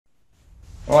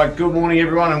All right, good morning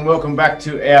everyone and welcome back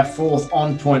to our fourth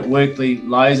On Point Weekly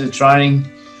Laser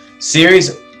Training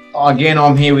Series. Again,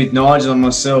 I'm here with Nigel and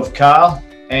myself, Carl,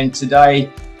 and today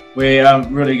we're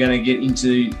really going to get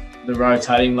into the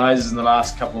rotating lasers. In the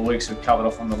last couple of weeks we've covered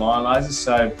off on the line lasers,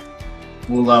 so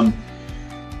we'll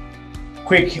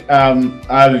quick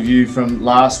overview from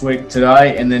last week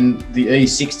today, and then the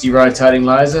E60 rotating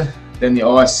laser, then the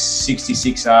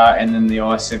I66R, and then the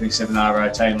I77R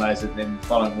rotating laser. Then the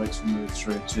following weeks we'll move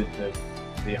through to the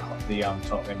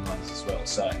top end lasers as well.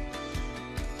 So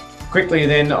quickly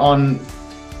then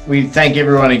we thank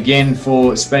everyone again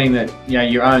for spending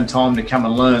your own time to come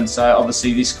and learn. So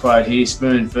obviously this quote here,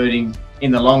 spoon feeding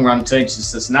in the long run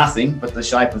teaches us nothing but the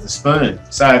shape of the spoon.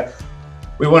 So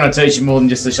we want to teach you more than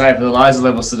just the shape of the laser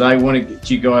levels today. We want to get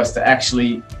you guys to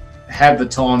actually have the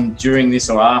time during this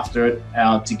or after it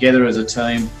together as a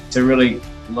team to really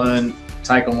learn,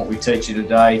 take on what we teach you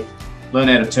today, learn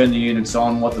how to turn the units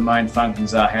on, what the main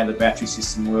functions are, how the battery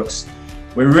system works.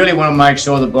 We really want to make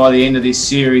sure that by the end of this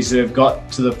series we've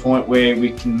got to the point where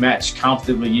we can match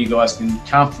comfortably, you guys can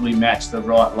comfortably match the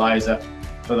right laser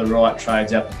for the right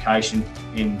trades application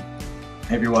in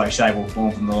every way, shape or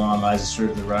form, from the line lasers through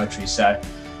to the rotary. So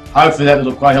hopefully that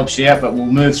little quote helps you out, but we'll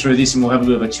move through this and we'll have a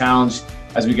bit of a challenge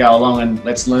as we go along, and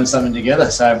let's learn something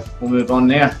together. So we'll move on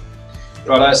now.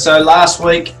 Righto, so last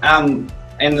week and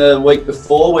the week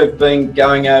before we've been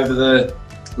going over the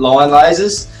line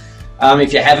lasers.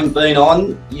 If you haven't been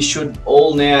on, you should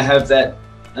all now have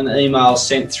an email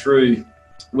sent through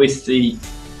with the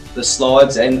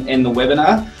slides and the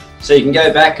webinar, so you can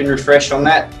go back and refresh on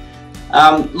that.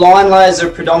 Line laser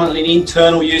are predominantly an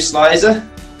internal use laser.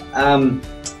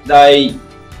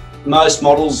 Most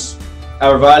models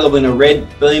are available in a red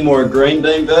beam or a green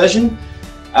beam version.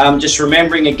 Just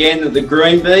remembering again that the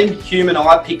green beam, human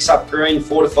eye picks up green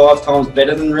 4 to 5 times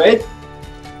better than red.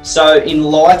 So in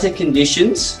lighter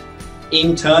conditions,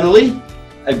 internally,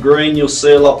 a green you'll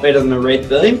see a lot better than a red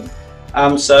beam.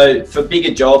 So for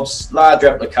bigger jobs, larger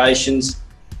applications,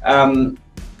 a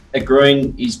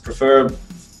green is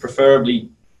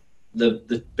preferably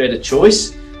the better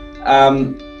choice.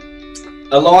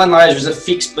 A line laser is a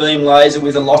fixed beam laser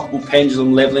with a lockable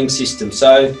pendulum leveling system.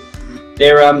 So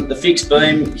the fixed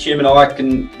beam, human eye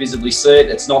can visibly see it.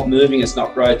 It's not moving, it's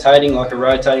not rotating like a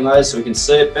rotating laser, so we can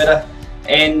see it better.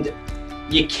 And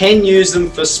you can use them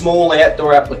for small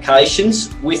outdoor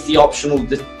applications with the optional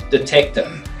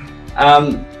detector.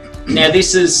 Now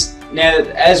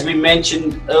as we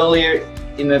mentioned earlier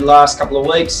in the last couple of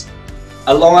weeks,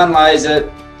 a line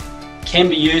laser can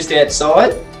be used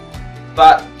outside,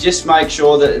 but just make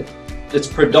sure that it's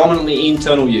predominantly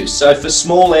internal use. So for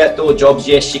small outdoor jobs,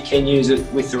 yes, you can use it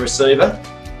with the receiver,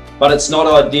 but it's not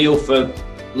ideal for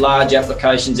large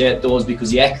applications outdoors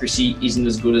because the accuracy isn't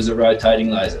as good as a rotating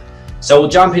laser. So we'll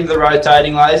jump into the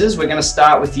rotating lasers. We're going to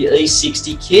start with the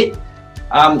E60 kit.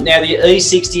 Now the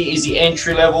E60 is the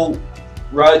entry-level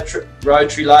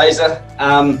rotary laser.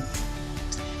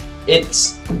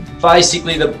 It's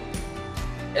basically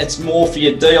it's more for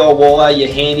your DIY, your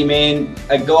handyman,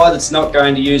 a guy that's not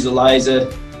going to use a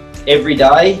laser every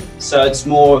day. So it's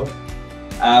more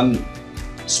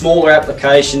smaller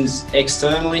applications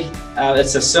externally.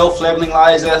 It's a self-leveling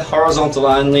laser, horizontal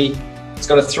only. It's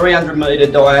got a 300 meter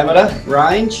diameter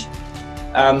range.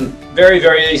 Very,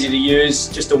 very easy to use,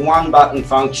 just a one button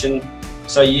function.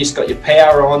 So you just got your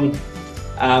power on,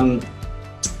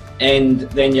 and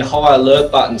then your high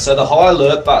alert button. So the high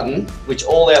alert button, which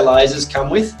all our lasers come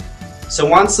with, so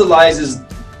once the laser's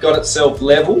got itself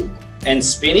level and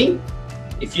spinning,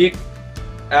 if you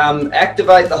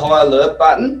activate the high alert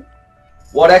button,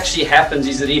 what actually happens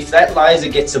is that if that laser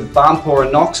gets a bump or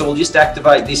a knock, so we'll just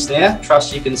activate this now,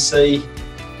 trust you can see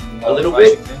a little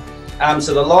bit.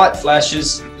 So the light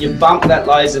flashes, you bump that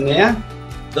laser now,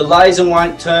 the laser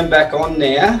won't turn back on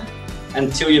now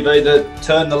until you've either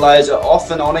turned the laser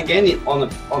off and on again on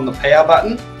the power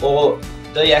button or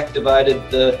deactivated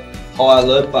the high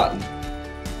alert button.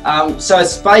 So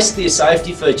it's basically a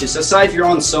safety feature. So say if you're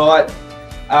on site,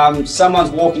 someone's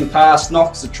walking past,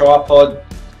 knocks the tripod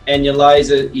and your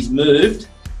laser is moved,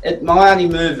 it might only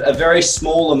move a very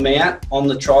small amount on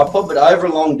the tripod, but over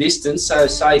a long distance, so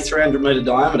say 300 meter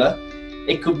diameter,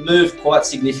 it could move quite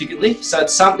significantly. So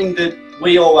it's something that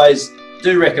we always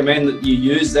do recommend that you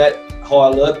use that high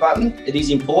alert button. It is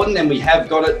important, and we have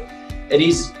got it. It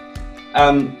is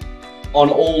on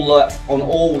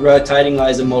all rotating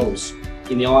laser models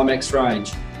in the Imex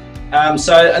range.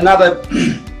 So another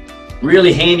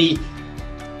really handy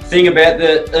thing about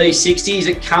the E60 is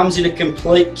it comes in a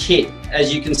complete kit.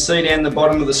 As you can see down the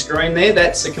bottom of the screen there,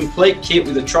 that's a complete kit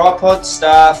with a tripod,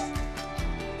 staff,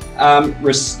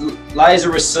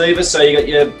 laser receiver, so you got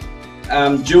your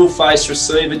dual face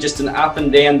receiver, just an up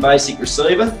and down basic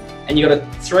receiver, and you got a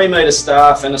 3-meter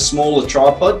staff and a smaller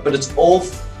tripod, but it all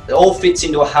fits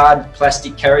into a hard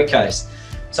plastic carry case.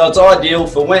 So it's ideal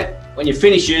for when you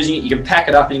finish using it, you can pack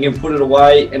it up and you can put it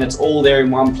away, and it's all there in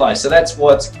one place. So that's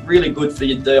why it's really good for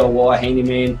your DIY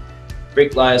handyman,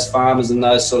 bricklayers, farmers, and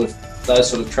those sort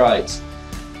of trades.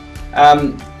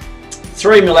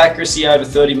 3mm accuracy over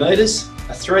 30 metres,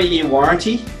 a 3-year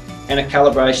warranty, and a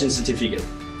calibration certificate.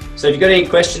 So if you've got any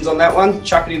questions on that one,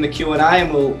 chuck it in the Q&A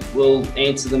and we'll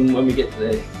answer them when we get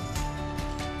there.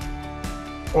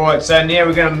 All right, so now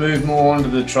we're going to move more onto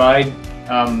the trade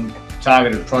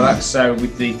targeted products. So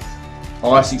with the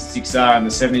I66R and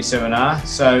the 77R.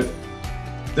 So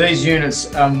these units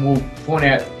will point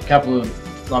out a couple of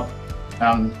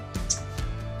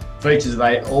features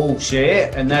they all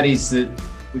share, and that is that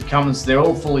they're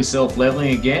all fully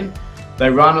self-leveling again. They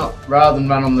run, rather than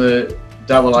run on the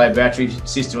AA battery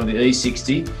system of the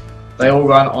E60, they all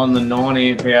run on the 9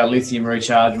 amp hour lithium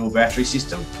rechargeable battery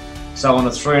system. So on a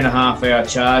 3.5-hour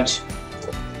charge,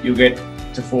 you'll get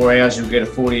to 4 hours, you'll get a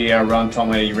 40-hour run time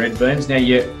out of your red beams. Now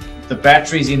the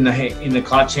battery's in the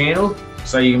clutch handle,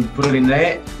 so you can put it in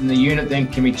there, and the unit then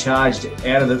can be charged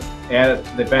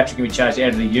the battery can be charged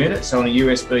out of the unit, so on a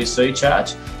USB-C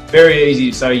charge. Very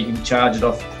easy, so you can charge it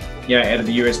off, out of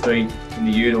the USB in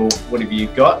the unit or whatever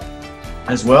you've got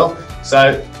as well.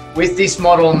 So with this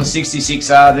model on the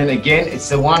 66R, then again, it's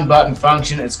the one button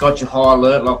function. It's got your high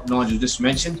alert, like Nigel just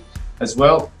mentioned as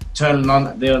well. Turn it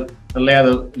on, they'll allow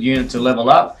the unit to level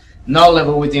up. No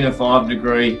level within a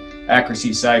 5-degree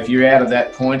accuracy, so if you're out of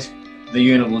that point, the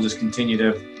unit will just continue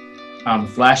to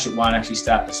flash. It won't actually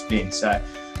start to spin. So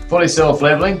fully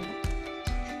self-leveling.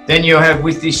 Then you'll have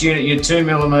with this unit your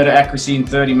 2mm accuracy in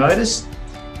 30 metres.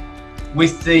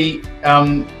 With the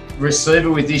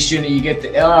receiver with this unit, you get the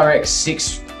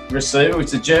LRX6 receiver, which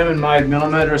is a German-made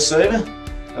millimetre receiver,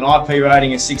 an IP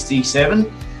rating of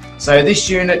 67. So this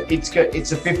unit, it's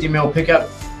a 50mm pickup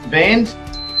band,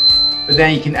 but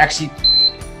then you can actually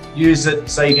use it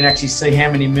so you can actually see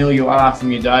how many mil you are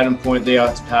from your datum point there.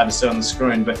 It's hard to see on the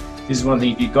screen, but this is one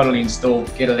thing, if you've got it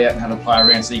installed, get it out and have a play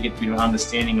around so you get a bit of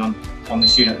understanding on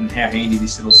this unit and how handy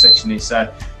this little section is.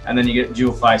 So, and then you get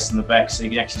dual face in the back, so you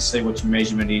can actually see what your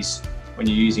measurement is when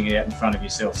you're using it out in front of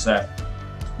yourself. So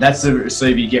that's the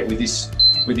receiver you get with the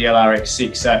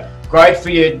LRX6. So great for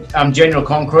your general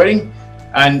concreting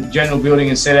and general building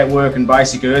and set out work and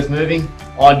basic earth moving.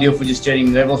 Ideal for just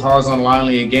jetting level, horizontal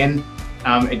only again.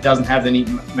 It doesn't have any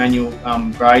manual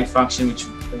grade function, which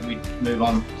we move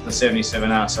on to the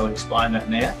 77R, so I'll explain that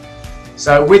now.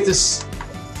 So with the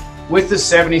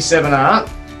 77R,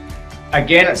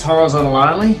 again, it's horizontal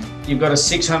only. You've got a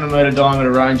 600-metre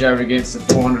diameter range over against the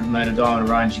 400-metre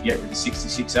diameter range you get with the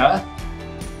 66R.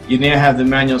 You now have the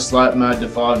manual slope mode to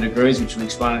 5 degrees, which we'll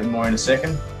explain it more in a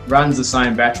second. Runs the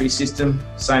same battery system,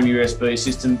 same USB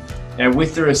system. Now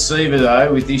with the receiver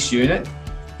though, with this unit,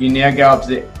 you now go up to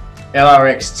the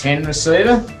LRX10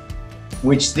 receiver,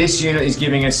 which this unit is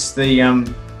giving us the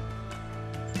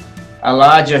a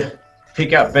larger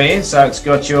pickup band. So it's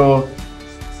got your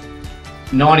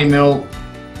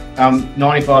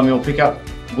 95mm pickup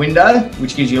window,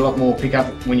 which gives you a lot more pickup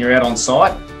when you're out on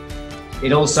site.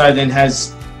 It also then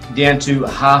has down to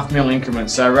 0.5 mil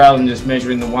increments. So rather than just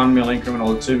measuring the 1 mil increment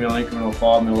or the 2 mil increment or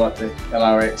 5 mil like the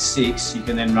LRX6, you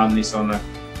can then run this on a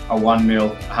 1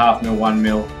 mil, 0.5 mil, 1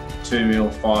 mil, 2 mil,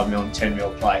 5 mil, and 10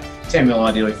 mil plate. 10 mil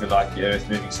ideally for like the earth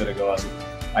moving sort of guys that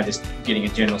are just getting a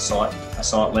general site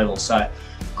level. So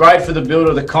great for the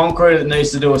builder of the concrete that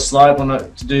needs to do a slope on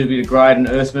it to do a bit of grade and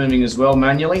earth moving as well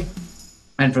manually,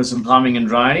 and for some plumbing and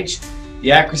drainage.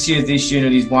 The accuracy of this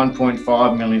unit is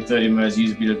 1.5 mil in 30 metres.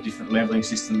 Use a bit of different levelling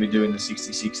system we do in the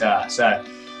 66R. So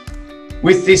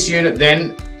with this unit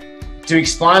then, to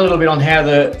explain a little bit on how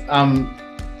the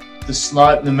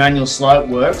manual slope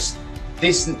works,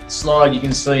 this slide you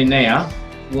can see now,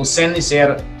 we'll send this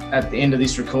out at the end of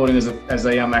this recording as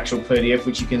a actual PDF,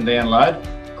 which you can download.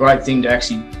 Great thing to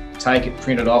actually take it,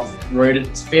 print it off, read it.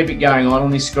 It's a fair bit going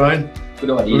on this screen. Good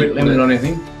idea. We're a bit limited on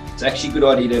anything. It's actually a good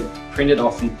idea to print it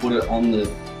off and put it on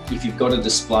if you've got a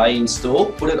display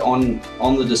installed, put it on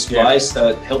the display, so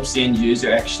it helps the end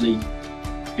user actually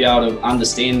be able to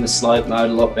understand the slope mode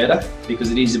a lot better,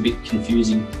 because it is a bit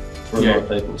confusing for a lot of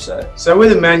people. So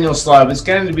with a manual slope, it's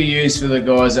going to be used for the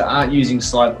guys that aren't using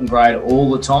slope and grade all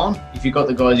the time. If you've got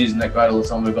the guys using that grade all the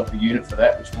time, we've got the unit for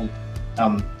that, which we'll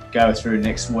go through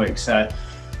next week. So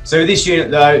with this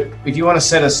unit though, if you want to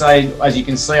set a, say, as you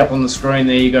can see up on the screen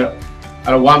there, you got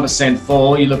at a 1%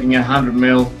 fall, you're looking at 100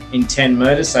 mil in 10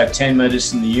 metres, so 10 metres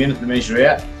from the unit to measure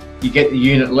out. you get the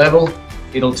unit level,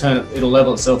 it'll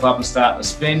level itself up and start to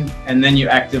spin, and then you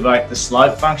activate the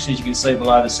slope function, as you can see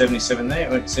below the 77 there,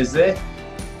 where it says there,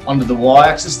 onto the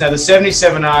Y-axis. Now the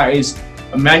 77R is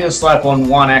a manual slope on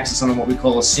one axis on what we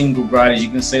call a single grade, as you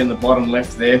can see on the bottom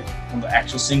left there, on the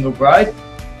actual single grade.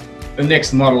 The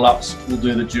next model ups will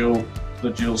do the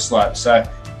dual slope. So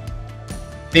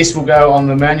this will go on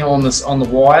the manual on the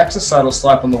Y-axis, so it'll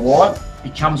slope on the Y.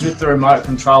 It comes with the remote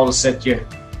control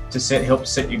to help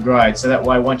set your grade. So that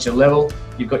way, once you're level,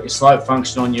 you've got your slope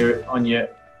function on your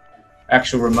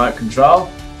actual remote control.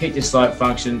 Hit your slope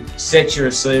function, set your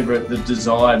receiver at the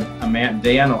desired amount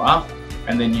down or up,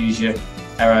 and then use your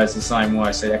arrows the same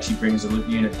way. So it actually brings the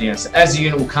unit down. So as the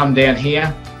unit will come down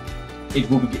here,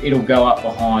 it'll go up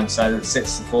behind, so that it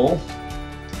sets the fall.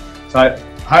 So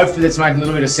hopefully that's making a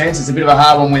little bit of sense. It's a bit of a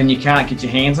hard one when you can't get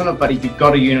your hands on it, but if you've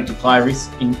got a unit to play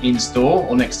with in store,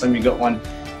 or next time you've got one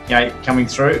coming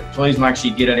through, please make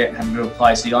sure you get it out and have a bit of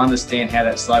play so you understand how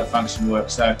that slope function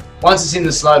works. So once it's in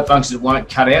the slope function, it won't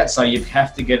cut out, so you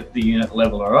have to get the unit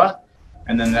level, all right?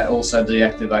 And then that also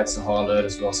deactivates the high alert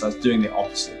as well, so it's doing the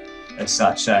opposite as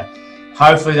such. So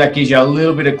hopefully that gives you a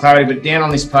little bit of clarity, but down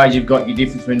on this page you've got your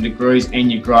difference between degrees and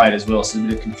your grade as well, so a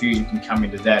bit of confusion can come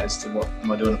into that as to what,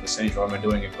 am I doing a percentage or am I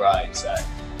doing a grade? So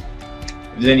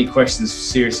if there's any questions,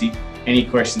 seriously, any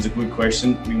questions, a good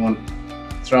question, we want to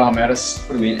throw them at us.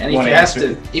 Put them in. And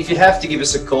if you have to give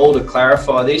us a call to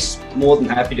clarify this, more than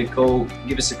happy to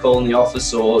give us a call in the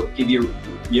office or give your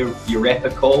rep a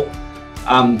call,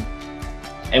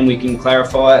 and we can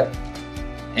clarify it.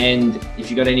 And if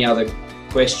you've got any other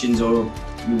questions or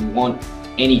you want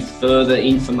any further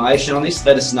information on this,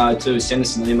 let us know too. Send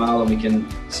us an email and we can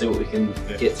see what we can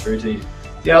get through to you.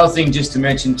 The other thing just to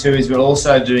mention too is we're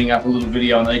also doing up a little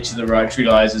video on each of the rotary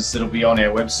lasers that'll be on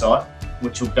our website,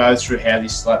 which will go through how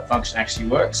this slope function actually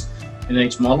works in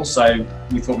each model. So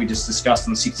with what we just discussed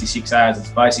on the 66R as its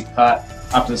basic part,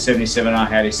 up to the 77R,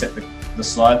 how to set the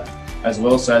slope as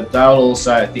well. So they'll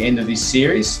also, at the end of this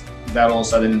series, they'll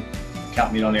also then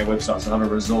accompanied on our website, so have a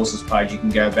resources page you can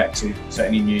go back to, so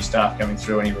any new staff coming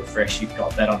through, any refresh, you've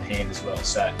got that on hand as well.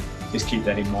 So just keep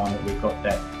that in mind that we've got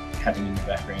that happening in the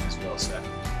background as well. So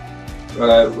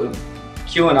right,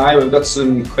 Q&A, we've got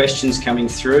some questions coming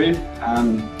through.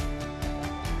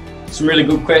 Some really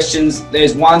good questions.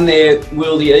 There's one there,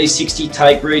 will the E60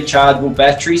 take rechargeable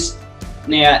batteries?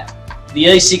 Now, the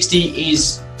E60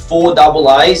 is 4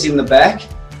 AA's in the back,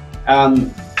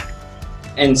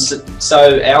 and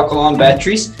so alkaline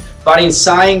batteries, but in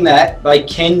saying that, they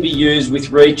can be used with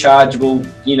rechargeable,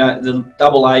 the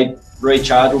AA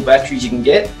rechargeable batteries you can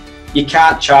get. You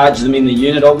can't charge them in the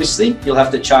unit, obviously. You'll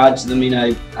have to charge them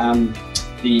in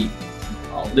the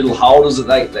little holders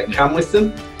that come with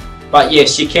them. But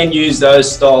yes, you can use those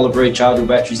style of rechargeable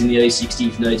batteries in the E60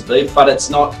 if needs be, but it's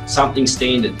not something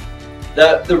standard.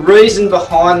 The reason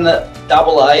behind the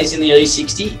AA's in the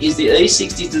E60 is the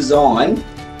E60 is designed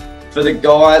for the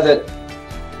guy that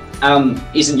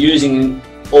isn't using it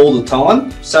all the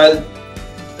time. So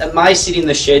it may sit in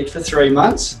the shed for 3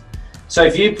 months. So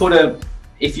if you put a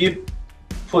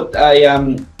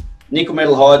nickel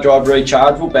metal hydride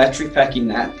rechargeable battery pack in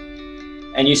that,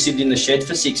 and you sit in the shed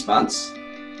for 6 months,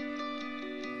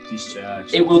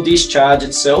 it will discharge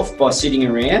itself by sitting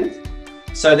around.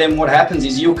 So then what happens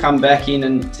is you'll come back in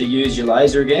and to use your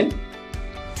laser again,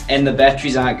 and the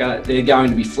batteries they're going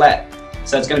to be flat.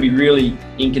 So it's going to be really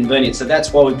inconvenient. So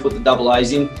that's why we put the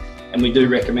AA's in, and we do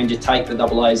recommend you take the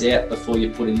AA's out before you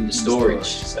put it into storage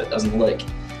so it doesn't leak.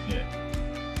 Yeah.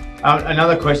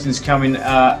 Another question is coming.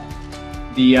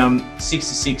 The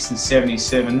 66 and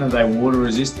 77, are they water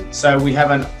resistant? So we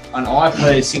have an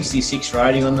IP66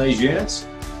 rating on these units.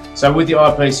 So with the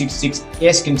IP66,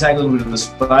 yes, can take a little bit of a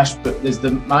splash, but there's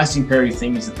the most imperative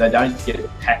thing is that they don't get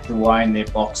packed away in their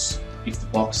box if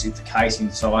the case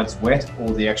inside is wet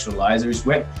or the actual laser is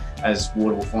wet, as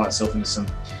water will find itself into some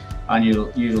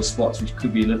unusual spots, which can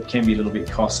be a little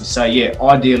bit costly. So yeah,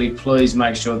 ideally, please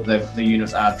make sure that the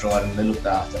units are dried and they're looked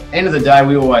after. End of the day,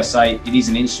 we always say it is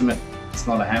an instrument, it's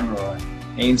not a hammer or a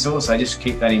handsaw, so just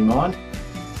keep that in mind.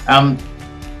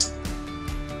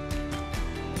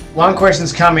 One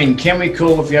question's come in, can we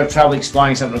call if you have trouble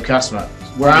explaining something to a customer?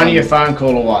 We're only a phone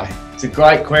call away. It's a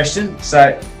great question.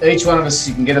 So each one of us,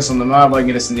 you can get us on the mobile, you can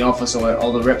get us in the office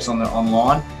or the reps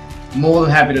online. More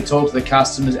than happy to talk to the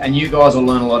customers, and you guys will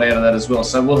learn a lot out of that as well.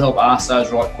 So we'll help ask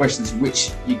those right questions,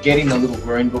 which you get in the little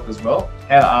green book as well.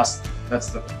 How to ask, that's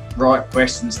the right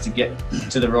questions to get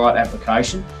to the right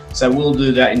application. So we'll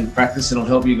do that in practice, and it'll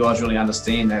help you guys really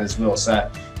understand that as well. So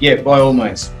yeah, by all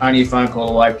means, only a phone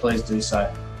call away, please do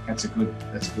so. That's a good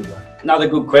one. another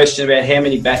good question about how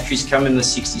many batteries come in the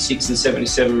 66 and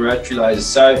 77 rotary lasers.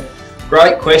 So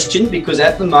great question, because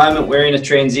at the moment we're in a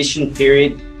transition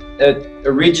period. It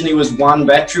originally was one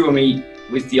battery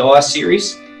with the I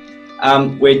series.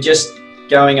 We're just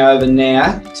going over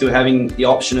now to having the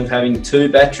option of having 2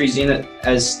 batteries in it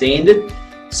as standard.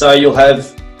 So you'll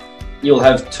have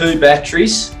 2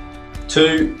 batteries,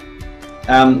 2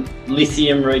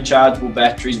 lithium rechargeable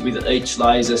batteries with each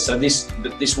laser. So this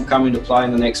will come into play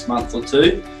in the next month or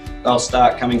 2. They'll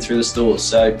start coming through the stores.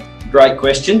 So great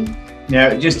question.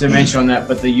 Now, just to mention on that,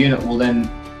 but the unit will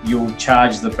then, you'll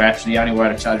charge the battery. The only way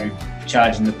to charge is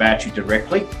charging the battery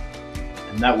directly,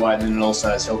 and that way then it also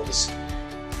has helped us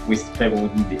with people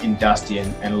in dusty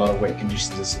and a lot of wet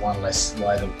conditions. It's one less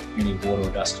way that any water or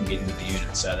dust can get into the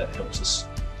unit, so that helps us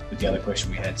with the other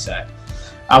question we had. So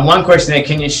one question there,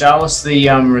 can you show us the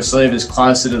receivers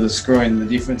closer to the screen and the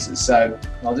differences? So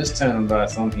I'll just turn them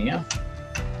both on here.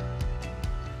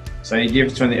 So you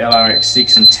difference between the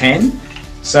LRX6 and 10.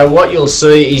 So what you'll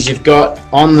see is you've got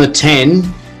on the 10,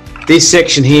 this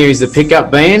section here is the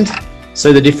pickup band.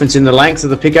 So the difference in the length of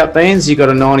the pickup bands, you've got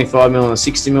a 95mm and a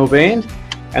 60mm band.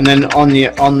 And then on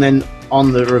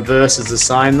the reverse is the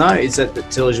same though. Is that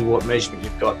tells you what measurement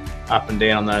you've got up and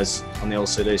down on those on the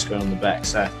LCD screen on the back.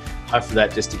 So hopefully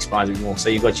that just explains a bit more. So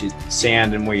you've got your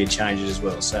sound and where you change it as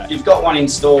well. So if you've got one in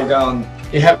store, go and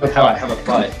have a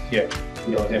play. Yeah,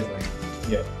 definitely.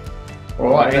 Yeah.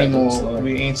 All right. Any more?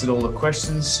 We answered all the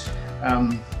questions.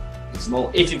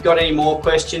 If you've got any more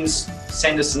questions,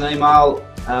 send us an email,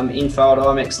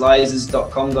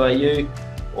 info@imexlasers.com.au,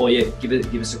 or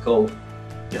give us a call.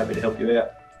 We're happy to help you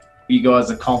out. You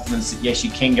guys are confident that yes,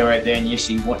 you can go out there and yes,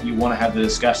 you want to have the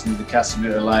discussion with the customer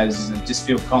about the lasers, and just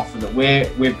feel confident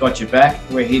that we've got your back.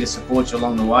 We're here to support you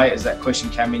along the way. As that question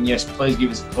came in, yes, please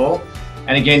give us a call.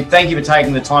 And again, thank you for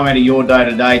taking the time out of your day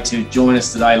today to join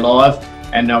us today live.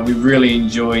 And we really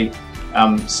enjoy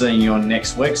seeing you on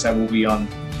next week. So we'll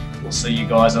see you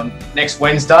guys on next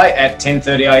Wednesday at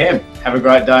 10:30 a.m. Have a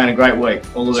great day and a great week.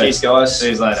 All the best. Cheers, guys.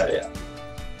 See you later. See ya.